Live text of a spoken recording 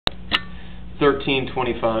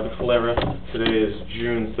1325 Calera. Today is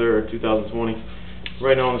June 3rd, 2020.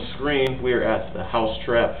 Right now on the screen, we are at the house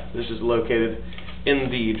trap. This is located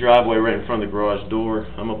in the driveway right in front of the garage door.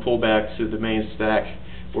 I'm going to pull back to the main stack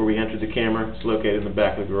where we entered the camera. It's located in the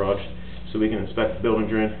back of the garage so we can inspect the building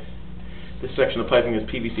drain. This section of piping is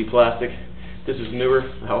PVC plastic. This is newer.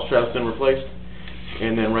 The house trap's been replaced.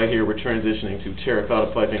 And then right here we're transitioning to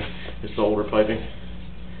terracotta piping. It's the older piping.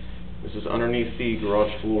 This is underneath the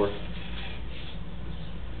garage floor.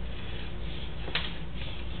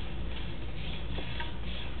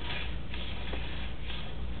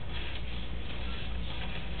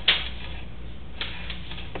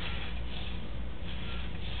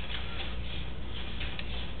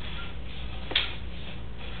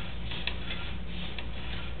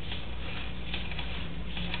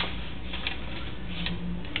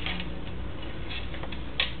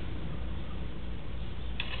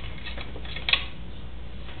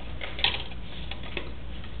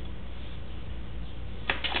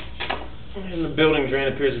 And the building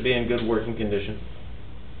drain appears to be in good working condition.